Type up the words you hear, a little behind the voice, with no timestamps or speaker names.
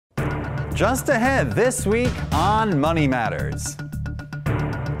just ahead this week on Money Matters.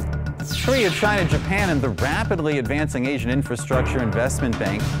 Korea, China, Japan, and the rapidly advancing Asian Infrastructure Investment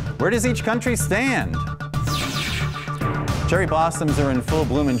Bank. Where does each country stand? Cherry blossoms are in full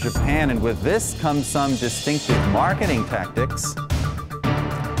bloom in Japan, and with this comes some distinctive marketing tactics.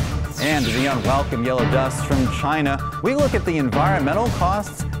 And the unwelcome yellow dust from China, we look at the environmental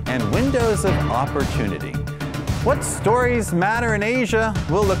costs and windows of opportunity. What stories matter in Asia?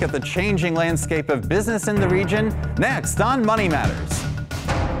 We'll look at the changing landscape of business in the region next on Money Matters.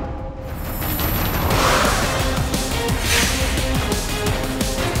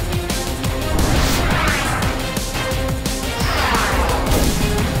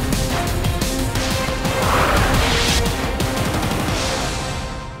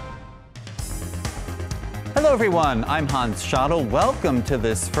 Hello everyone, I'm Hans Schadl. Welcome to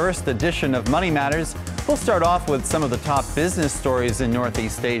this first edition of Money Matters. We'll start off with some of the top business stories in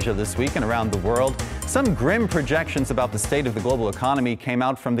Northeast Asia this week and around the world. Some grim projections about the state of the global economy came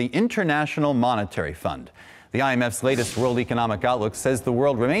out from the International Monetary Fund. The IMF's latest World Economic Outlook says the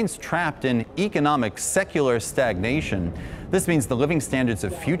world remains trapped in economic secular stagnation. This means the living standards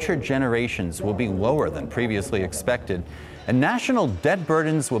of future generations will be lower than previously expected, and national debt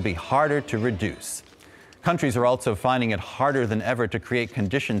burdens will be harder to reduce. Countries are also finding it harder than ever to create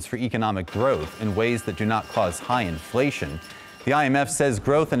conditions for economic growth in ways that do not cause high inflation. The IMF says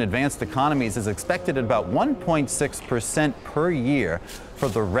growth in advanced economies is expected at about 1.6% per year for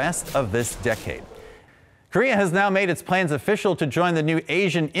the rest of this decade. Korea has now made its plans official to join the new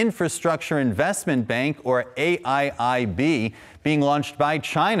Asian Infrastructure Investment Bank, or AIIB, being launched by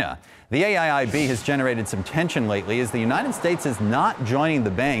China. The AIIB has generated some tension lately as the United States is not joining the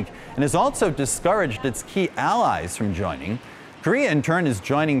bank and has also discouraged its key allies from joining. Korea, in turn, is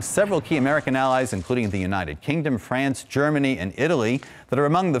joining several key American allies, including the United Kingdom, France, Germany, and Italy, that are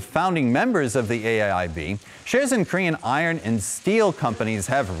among the founding members of the AIIB. Shares in Korean iron and steel companies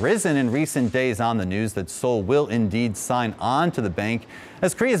have risen in recent days on the news that Seoul will indeed sign on to the bank,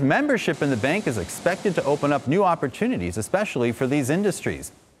 as Korea's membership in the bank is expected to open up new opportunities, especially for these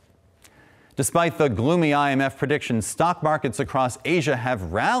industries. Despite the gloomy IMF predictions, stock markets across Asia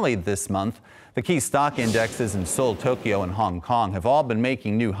have rallied this month. The key stock indexes in Seoul, Tokyo, and Hong Kong have all been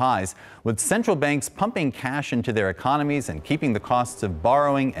making new highs, with central banks pumping cash into their economies and keeping the costs of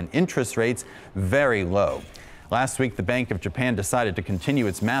borrowing and interest rates very low. Last week, the Bank of Japan decided to continue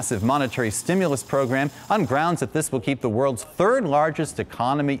its massive monetary stimulus program on grounds that this will keep the world's third largest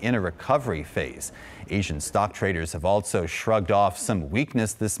economy in a recovery phase. Asian stock traders have also shrugged off some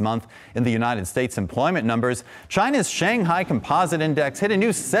weakness this month in the United States employment numbers. China's Shanghai Composite Index hit a new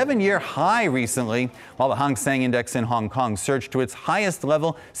 7-year high recently, while the Hang Seng Index in Hong Kong surged to its highest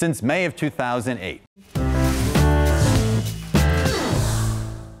level since May of 2008.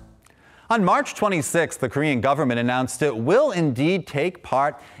 On March 26th, the Korean government announced it will indeed take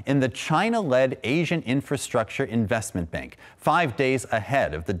part in the China-led Asian Infrastructure Investment Bank, 5 days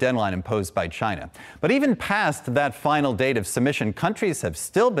ahead of the deadline imposed by China. But even past that final date of submission, countries have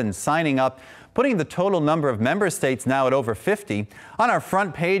still been signing up, putting the total number of member states now at over 50. On our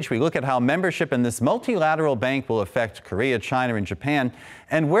front page, we look at how membership in this multilateral bank will affect Korea, China, and Japan,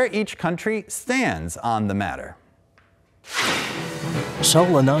 and where each country stands on the matter.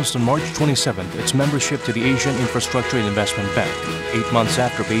 Seoul announced on March 27th its membership to the Asian Infrastructure Investment Bank, 8 months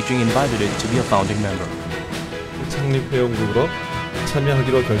after Beijing invited it to be a founding member. 창립 회원국으로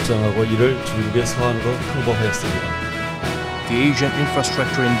참여하기로 결정하고 이를 중국의 서한으로 통보하였습니다. The Asian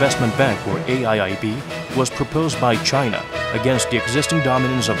Infrastructure Investment Bank, or AIIB, was proposed by China against the existing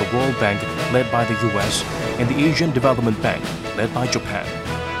dominance of the World Bank, led by the US, and the Asian Development Bank, led by Japan.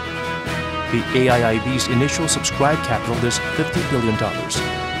 The AIIB's initial subscribed capital is $50 billion,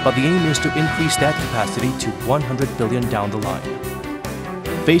 but the aim is to increase that capacity to $100 billion down the line.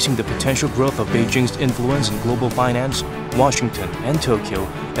 Facing the potential growth of Beijing's influence in global finance, Washington and Tokyo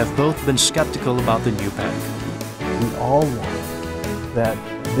have both been skeptical about the new bank. We all want that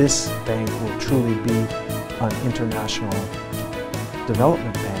this bank will truly be an international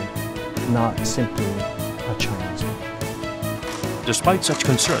development bank, not simply a Chinese bank. Despite such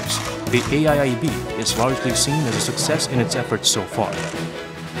concerns, the AIIB is largely seen as a success in its efforts so far.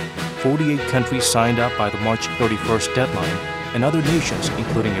 48 countries signed up by the March 31st deadline, and other nations,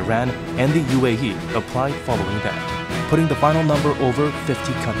 including Iran and the UAE, applied following that, putting the final number over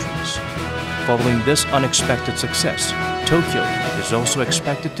 50 countries. Following this unexpected success, Tokyo is also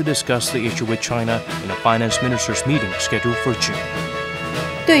expected to discuss the issue with China in a finance ministers meeting scheduled for June.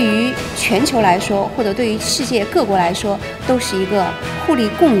 对于全球来说，或者对于世界各国来说，都是一个互利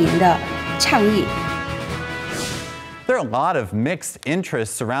共赢的倡议。There are a lot of mixed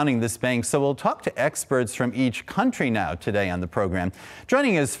interests surrounding this bank, so we'll talk to experts from each country now today on the program.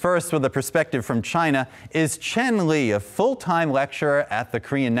 Joining us first with a perspective from China is Chen Li, a full-time lecturer at the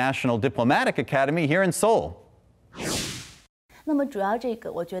Korean National Diplomatic Academy here in Seoul. 那么主要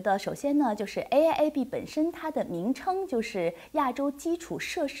我觉得首先呢，就是 AIIB 本身它的名称就是亚洲基础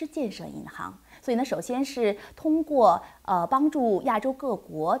设施建设银行，所以呢，首先是通过帮助亚洲各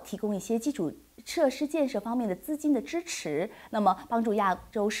国提供一些基础设施建设方面的资金的支持，那么帮助亚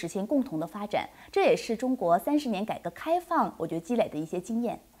洲实现共同的发展，这也是中国30年改革开放我觉得积累的一些经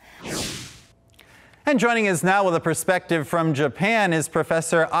验。 And joining us now with a perspective from Japan is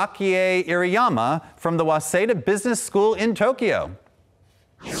Professor Akie Iriyama from the Waseda Business School in Tokyo.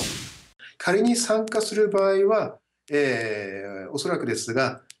 仮に参加する場合は、おそらくです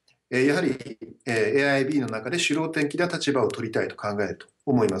が、やはり、AIIB の中で主導的な立場を取りたいと考えると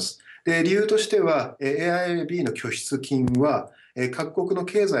思います。で、理由としては、AIIB の拠出金は、各国の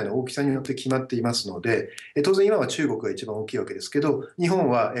経済の大きさによって決まっていますので、当然今は中国が一番大きいわけですけど、日本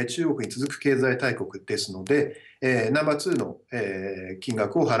は中国に続く経済大国ですので、ナンバー2の金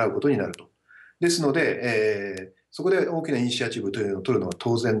額を払うことになると。ですので、そこで大きなイニシアチブというのを取るのは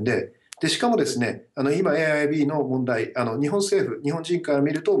当然で、しかもですね、今 AIIB の問題、日本政府、日本人から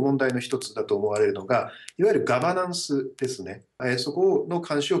見ると問題の一つだと思われるのが、いわゆるガバナンスですね。そこの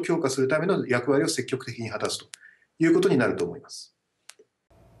監視を強化するための役割を積極的に果たすということになると思います。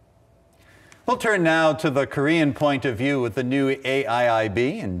 We'll turn now to the Korean point of view with the new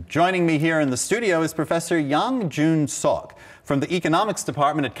AIIB. And joining me here in the studio is Professor Yang Jun-sok from the Economics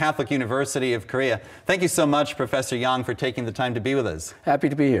Department at Catholic University of Korea. Thank you so much, Professor Yang, for taking the time to be with us. Happy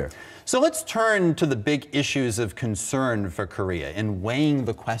to be here. So let's turn to the big issues of concern for Korea in weighing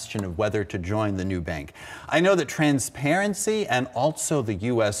the question of whether to join the new bank. I know that transparency and also the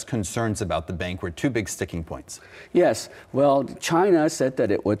U.S. concerns about the bank were two big sticking points. Yes. Well, China said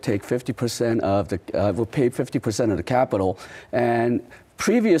that it would take 50% of the, would pay 50% of the capital, and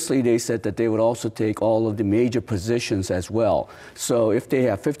previously, they said that they would also take all of the major positions as well. So if they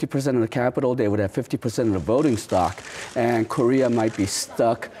have 50% of the capital, they would have 50% of the voting stock, and Korea might be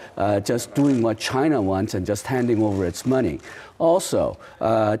stuck just doing what China wants and just handing over its money. Also,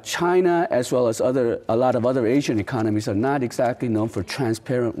 China, as well as a lot of other Asian economies, are not exactly known for a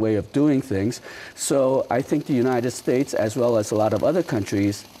transparent way of doing things. So I think the United States, as well as a lot of other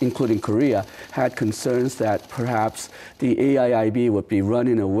countries, including Korea, had concerns that perhaps the AIIB would be run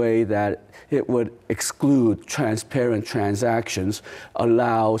in a way that it would exclude transparent transactions,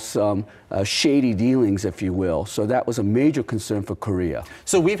 allow some shady dealings, if you will. So that was a major concern for Korea.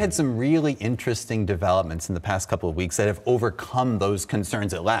 So we've had some really interesting developments in the past couple of weeks that have overcome those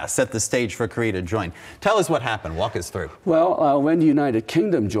concerns at last, set the stage for Korea to join. Tell us what happened. Walk us through. Well, when the United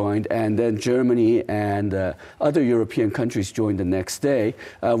Kingdom joined and then Germany and other European countries joined the next day,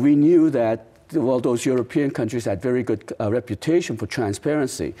 we knew that well, those European countries had very good reputation for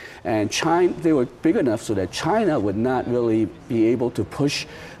transparency. And China, they were big enough so that China would not really be able to push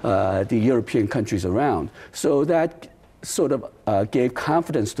the European countries around. So that sort of gave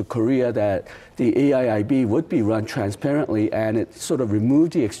confidence to Korea that the AIIB would be run transparently, and it sort of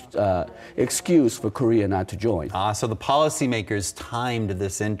removed the excuse for Korea not to join. So the policymakers timed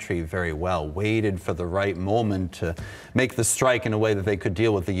this entry very well, waited for the right moment to make the strike in a way that they could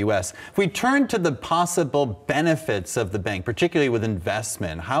deal with the U.S. If we turn to the possible benefits of the bank, particularly with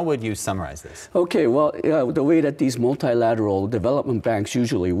investment, how would you summarize this? Okay, well, the way that these multilateral development banks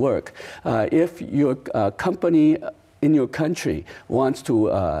usually work, if your company in your country wants to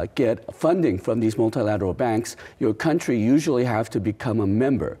get funding from these multilateral banks, your country usually have to become a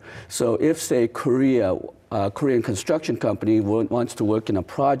member. So if, say, Korean construction company wants to work in a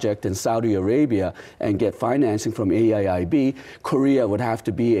project in Saudi Arabia and get financing from AIIB, Korea would have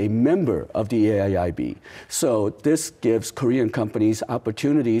to be a member of the AIIB. So this gives Korean companies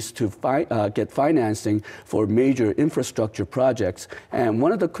opportunities to get financing for major infrastructure projects. And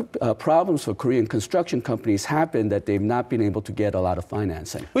one of the problems for Korean construction companies happened that they've not been able to get a lot of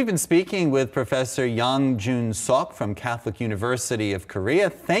financing. We've been speaking with Professor Yang Jun-sok from Catholic University of Korea.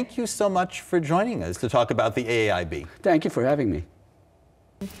 Thank you so much for joining us to talk about the AIIB. Thank you for having me.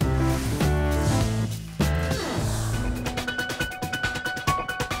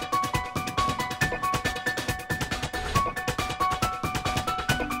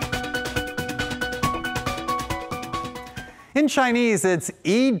 In Chinese, it's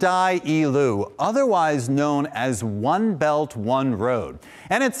Yi Dai Yi Lu, otherwise known as One Belt, One Road.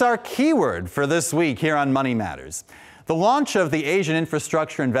 And it's our keyword for this week here on Money Matters. The launch of the Asian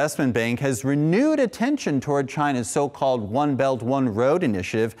Infrastructure Investment Bank has renewed attention toward China's so-called One Belt, One Road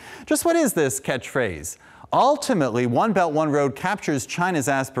initiative. Just what is this catchphrase? Ultimately, One Belt, One Road captures China's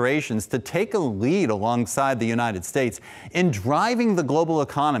aspirations to take a lead alongside the United States in driving the global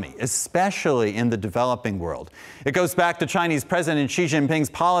economy, especially in the developing world. It goes back to Chinese President Xi Jinping's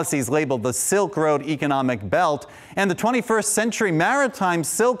policies labeled the Silk Road Economic Belt and the 21st Century Maritime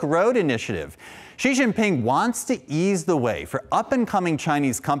Silk Road Initiative. Xi Jinping wants to ease the way for up-and-coming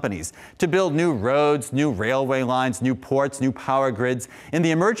Chinese companies to build new roads, new railway lines, new ports, new power grids in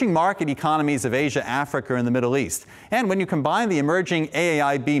the emerging market economies of Asia, Africa, and the Middle East. And when you combine the emerging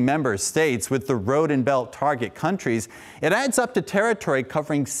AIIB member states with the Road and Belt target countries, it adds up to territory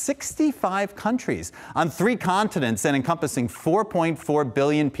covering 65 countries on 3 continents and encompassing 4.4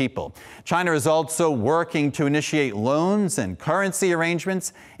 billion people. China is also working to initiate loans and currency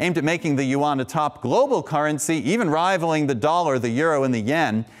arrangements aimed at making the yuan a top global currency, even rivaling the dollar, the euro, and the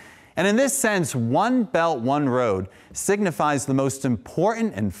yen. And in this sense, One Belt, One Road signifies the most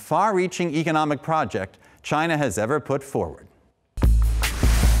important and far-reaching economic project China has ever put forward.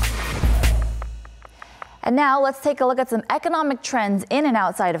 And now let's take a look at some economic trends in and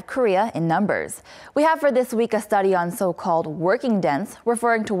outside of Korea in numbers. We have for this week a study on so-called working dents,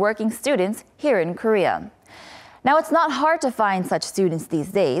 referring to working students here in Korea. Now, it's not hard to find such students these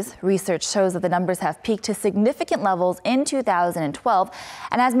days. Research shows that the numbers have peaked to significant levels in 2012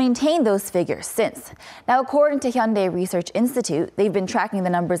 and has maintained those figures since. Now, according to Hyundai Research Institute, they've been tracking the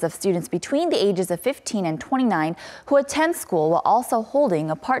numbers of students between the ages of 15 and 29 who attend school while also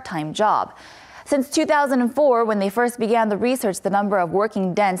holding a part-time job. Since 2004, when they first began the research, the number of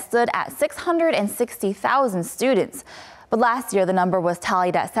working dents stood at 660,000 students. But last year, the number was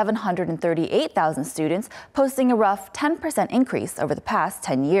tallied at 738,000 students, posting a rough 10% increase over the past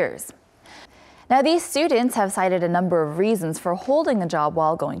 10 years. Now, these students have cited a number of reasons for holding a job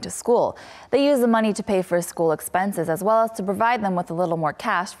while going to school. They use the money to pay for school expenses, as well as to provide them with a little more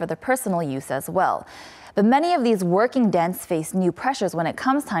cash for their personal use as well. But many of these working dents face new pressures when it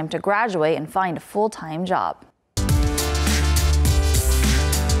comes time to graduate and find a full-time job.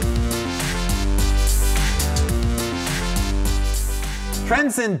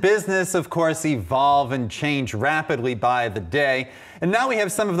 Trends in business, of course, evolve and change rapidly by the day. And now we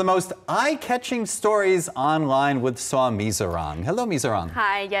have some of the most eye-catching stories online with Arirang. Hello, Arirang.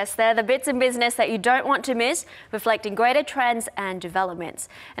 Hi, yes, they're the bits in business that you don't want to miss, reflecting greater trends and developments.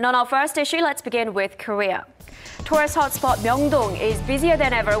 And on our first issue, let's begin with Korea. Tourist hotspot Myeongdong is busier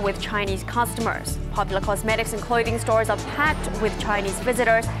than ever with Chinese customers. Popular cosmetics and clothing stores are packed with Chinese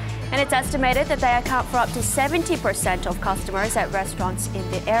visitors, and it's estimated that they account for up to 70% of customers at restaurants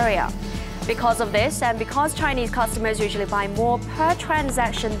in the area. Because of this, and because Chinese customers usually buy more per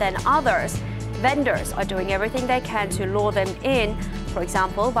transaction than others, vendors are doing everything they can to lure them in, for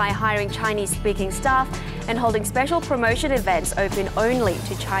example, by hiring Chinese-speaking staff and holding special promotion events open only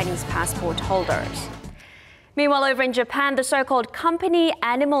to Chinese passport holders. Meanwhile, over in Japan, the so-called company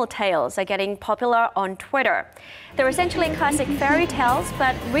animal tales are getting popular on Twitter. They're essentially classic fairy tales,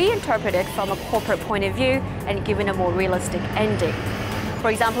 but reinterpreted from a corporate point of view and given a more realistic ending. For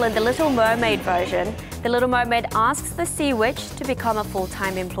example, in the Little Mermaid version, the Little Mermaid asks the sea witch to become a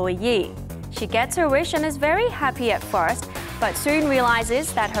full-time employee. She gets her wish and is very happy at first, but soon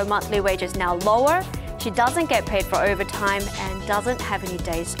realizes that her monthly wage is now lower, she doesn't get paid for overtime, and doesn't have any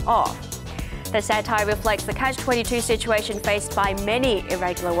days off. The satire reflects the catch-22 situation faced by many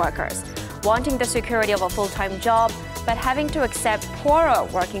irregular workers, wanting the security of a full-time job, but having to accept poorer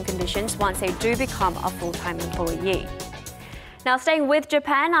working conditions once they do become a full-time employee. Now, staying with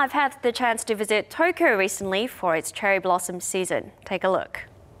Japan, I've had the chance to visit Tokyo recently for its cherry blossom season. Take a look.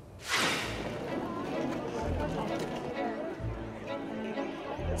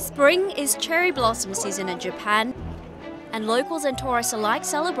 Spring is cherry blossom season in Japan, and locals and tourists alike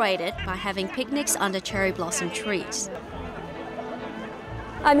celebrate it by having picnics under cherry blossom trees.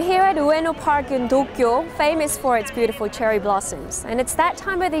 I'm here at Ueno Park in Tokyo, famous for its beautiful cherry blossoms. And it's that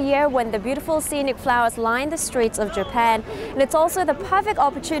time of the year when the beautiful scenic flowers line the streets of Japan. And it's also the perfect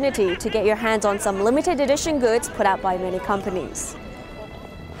opportunity to get your hands on some limited edition goods put out by many companies.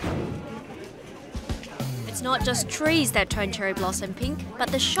 It's not just trees that turn cherry blossom pink, but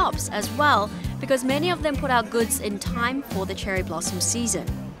the shops as well, because many of them put out goods in time for the cherry blossom season.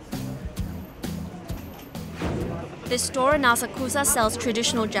 This store in Asakusa sells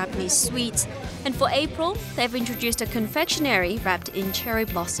traditional Japanese sweets, and for April, they've introduced a confectionery wrapped in cherry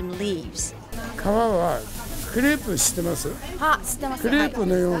blossom leaves. 皮はクレープ知ってます？あ、知ってます。クレープ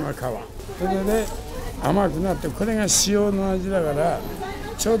のような皮。それで甘くなって、これが塩の味だから、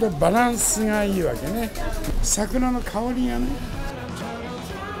ちょうどバランスがいいわけね。桜の香りがね。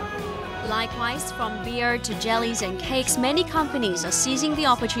Likewise, from beer to jellies and cakes, many companies are seizing the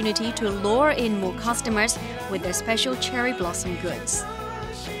opportunity to lure in more customers with their special cherry blossom goods.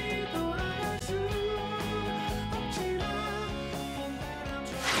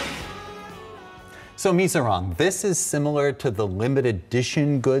 So Arirang, this is similar to the limited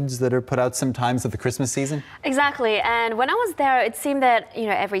edition goods that are put out sometimes at the Christmas season? Exactly, and when I was there, it seemed that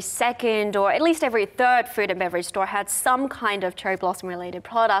every second or at least every third food and beverage store had some kind of cherry blossom related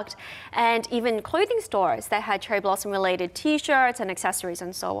product, and even clothing stores that had cherry blossom related t-shirts and accessories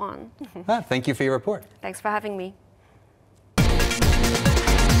and so on. Thank you for your report. Thanks for having me.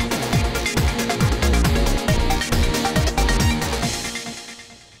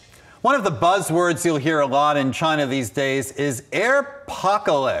 One of the buzzwords you'll hear a lot in China these days is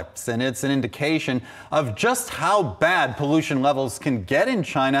airpocalypse, and it's an indication of just how bad pollution levels can get in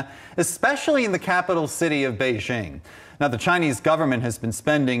China, especially in the capital city of Beijing. Now, the Chinese government has been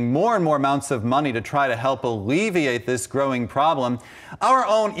spending more and more amounts of money to try to help alleviate this growing problem. Our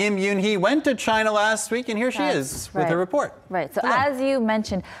own Im Yoon-hee went to China last week, and here she is with her report. Right. So as you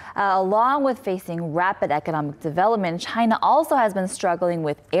mentioned, along with facing rapid economic development, China also has been struggling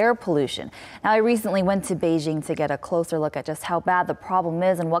with air pollution. Now, I recently went to Beijing to get a closer look at just how bad the problem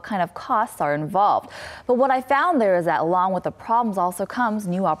is and what kind of costs are involved. But what I found there is that along with the problems also comes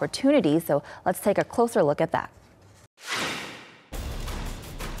new opportunities. So let's take a closer look at that.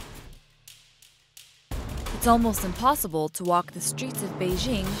 It's almost impossible to walk the streets of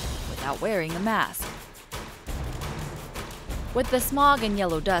Beijing without wearing a mask. With the smog and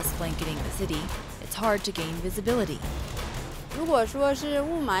yellow dust blanketing the city, it's hard to gain visibility. 如果说是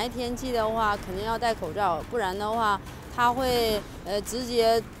雾霾天气的话，肯定要戴口罩，不然的话，它会直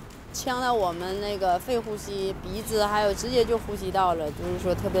接呛到我们那个肺呼吸、鼻子，还有直接就呼吸道了，就是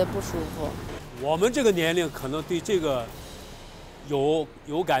说特别不舒服。 我们这个年龄可能对这个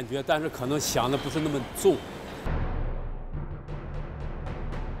有感觉，但是可能想的不是那么重。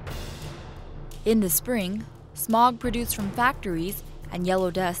 In the spring, smog produced from factories and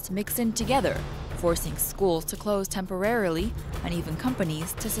yellow dust mix in together, forcing schools to close temporarily and even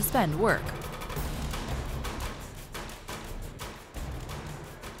companies to suspend work.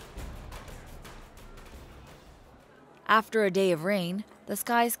 After a day of rain, the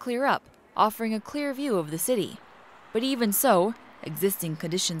skies clear up, offering a clear view of the city. But even so, existing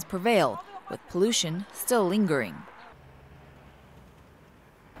conditions prevail, with pollution still lingering.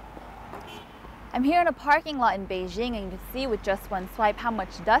 I'm here in a parking lot in Beijing, and you can see with just one swipe how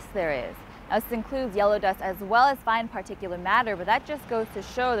much dust there is. Now, this includes yellow dust as well as fine particulate matter, but that just goes to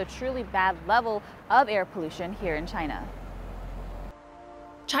show the truly bad level of air pollution here in China.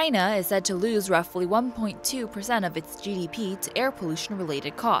 China is said to lose roughly 1.2% of its GDP to air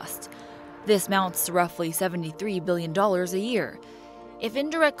pollution-related costs. This amounts to roughly $73 billion a year. If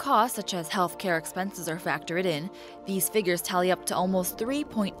indirect costs such as healthcare expenses are factored in, these figures tally up to almost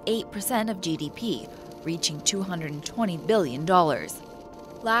 3.8% of GDP, reaching $220 billion.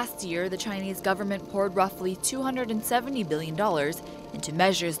 Last year, the Chinese government poured roughly $270 billion into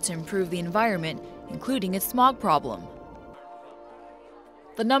measures to improve the environment, including its smog problem.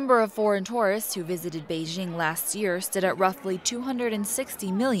 The number of foreign tourists who visited Beijing last year stood at roughly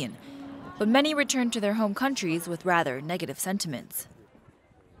 260 million, but many returned to their home countries with rather negative sentiments.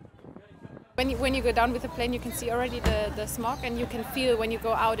 When you go down with the plane, you can see already the smog, and you can feel when you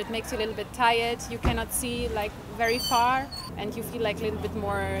go out, it makes you a little bit tired. You cannot see like very far, and you feel like a little bit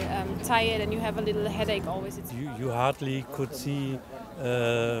more tired, and you have a little headache always. You hardly could see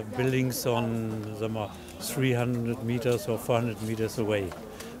buildings on 300 meters or 400 meters away.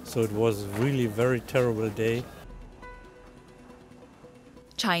 So it was really a very terrible day.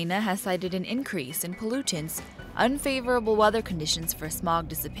 China has cited an increase in pollutants, unfavorable weather conditions for smog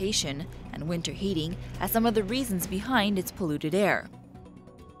dissipation, and winter heating as some of the reasons behind its polluted air.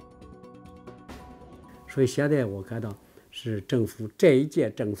 所以现在我感到是政府这一届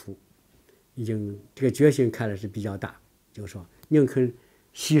政府已经这个决心看来是比较大，就是说宁肯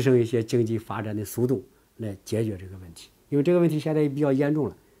牺牲一些经济发展的速度来解决这个问题，因为这个问题现在也比较严重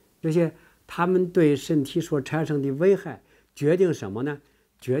了。这些他们对身体所产生的危害，决定什么呢？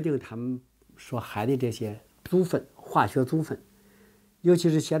决定他们所含的这些组分，化学组分。尤其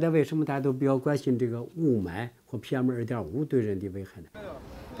是现在为什么大家都比较关心这个雾霾或 PM2.5 对人的危害呢？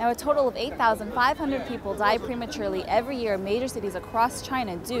 Now, a total of 8,500 people die prematurely every year in major cities across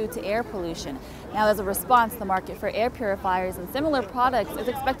China due to air pollution. Now, as a response, the market for air purifiers and similar products is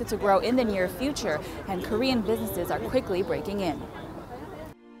expected to grow in the near future, and Korean businesses are quickly breaking in.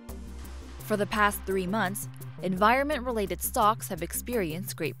 For the past 3 months, environment-related stocks have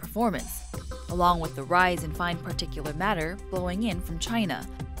experienced great performance, along with the rise in fine particulate matter blowing in from China.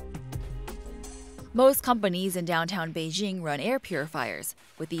 Most companies in downtown Beijing run air purifiers,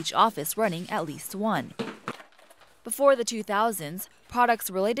 with each office running at least one. Before the 2000s, products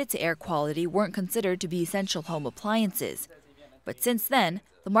related to air quality weren't considered to be essential home appliances. But since then,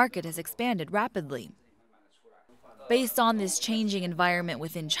 the market has expanded rapidly. Based on this changing environment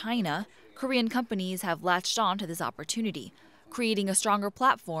within China, Korean companies have latched on to this opportunity, creating a stronger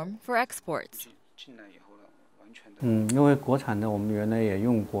platform for exports. 因为国产的我们原来也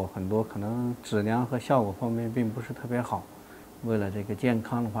用过很多，可能质量和效果方面并不是特别好。为了这个健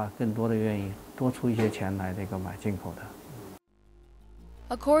康的话，更多的愿意多出一些钱来这个买进口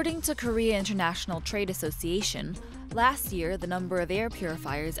的。According to Korea International Trade Association, last year the number of air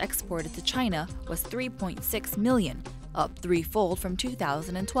purifiers exported to China was 3.6 million, up threefold from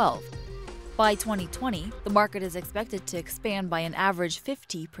 2012. By 2020, the market is expected to expand by an average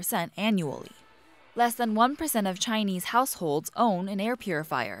 50% annually. Less than 1% of Chinese households own an air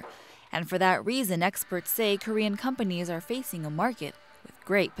purifier, and for that reason, experts say Korean companies are facing a market with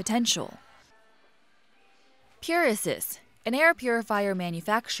great potential. Purisys, an air purifier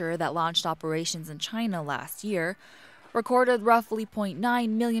manufacturer that launched operations in China last year, recorded roughly $0.9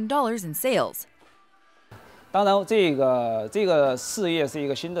 million in sales. 当然，这个事业是一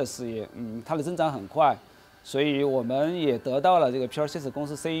个新的事业，它的增长很快。 所以我们也得到了这个 Purisys 公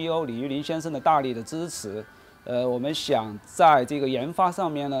司 CEO 李玉林先生的大力的支持。我们想在这个研发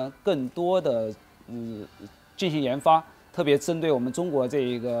上面呢，更多的进行研发，特别针对我们中国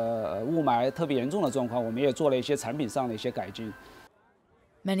这个雾霾特别严重的状况，我们也做了一些产品上的一些改进。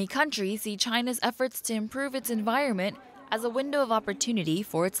Many countries see China's efforts to improve its environment as a window of opportunity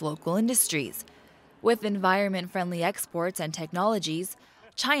for its local industries. With environment-friendly exports and technologies,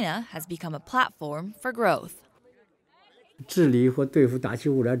 China has become a platform for growth. 治理或对付大气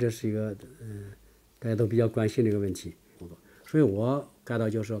污染，这是一个大家都比较关心的一个问题工作。所以我感到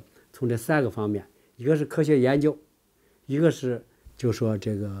就是说，从这3个方面，一个是科学研究，一个是就说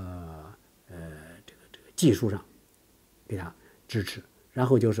这个技术上给他支持，然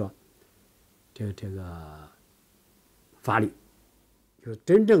后就说这个法律，就是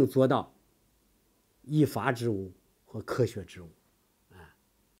真正做到依法治务和科学治务。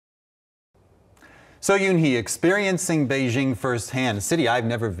 So Yoon-hee, experiencing Beijing firsthand, a city I've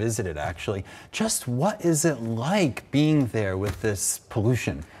never visited actually, just what is it like being there with this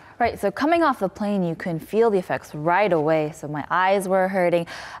pollution? Right, so coming off the plane, you can feel the effects right away. So my eyes were hurting.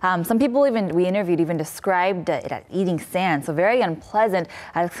 Some people we interviewed even described it as eating sand. So very unpleasant.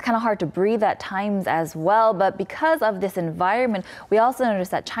 It's kind of hard to breathe at times as well. But because of this environment, we also noticed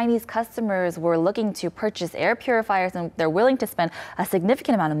that Chinese customers were looking to purchase air purifiers, and they're willing to spend a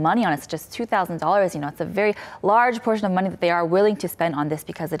significant amount of money on it. It's just $2,000. You know, it's a very large portion of money that they are willing to spend on this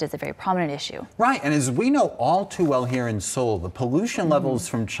because it is a very prominent issue. Right, and as we know all too well here in Seoul, the pollution levels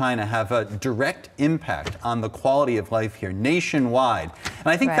from China have a direct impact on the quality of life here nationwide. And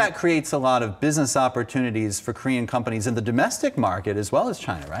I think that creates a lot of business opportunities for Korean companies in the domestic market as well as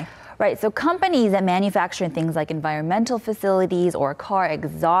China, right? Right, so companies that manufacture things like environmental facilities or car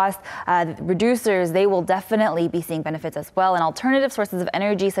exhaust reducers, they will definitely be seeing benefits as well. And alternative sources of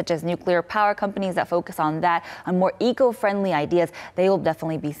energy, such as nuclear power companies that focus on that, on more eco-friendly ideas, they will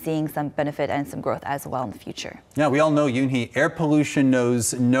definitely be seeing some benefit and some growth as well in the future. Yeah, we all know, Yoon-hee, air pollution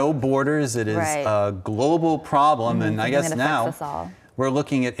knows no borders. It is a global problem, and I guess now we're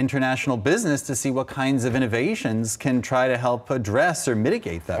looking at international business to see what kinds of innovations can try to help address or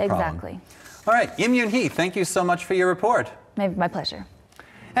mitigate that problem. Exactly. All right, Im Yoon-hee, thank you so much for your report. My pleasure.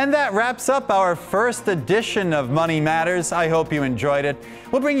 And that wraps up our first edition of Money Matters. I hope you enjoyed it.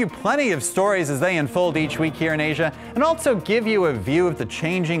 We'll bring you plenty of stories as they unfold each week here in Asia, and also give you a view of the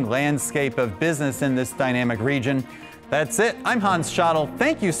changing landscape of business in this dynamic region. That's it. I'm Hans Schadl.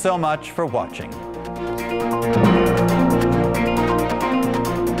 Thank you so much for watching.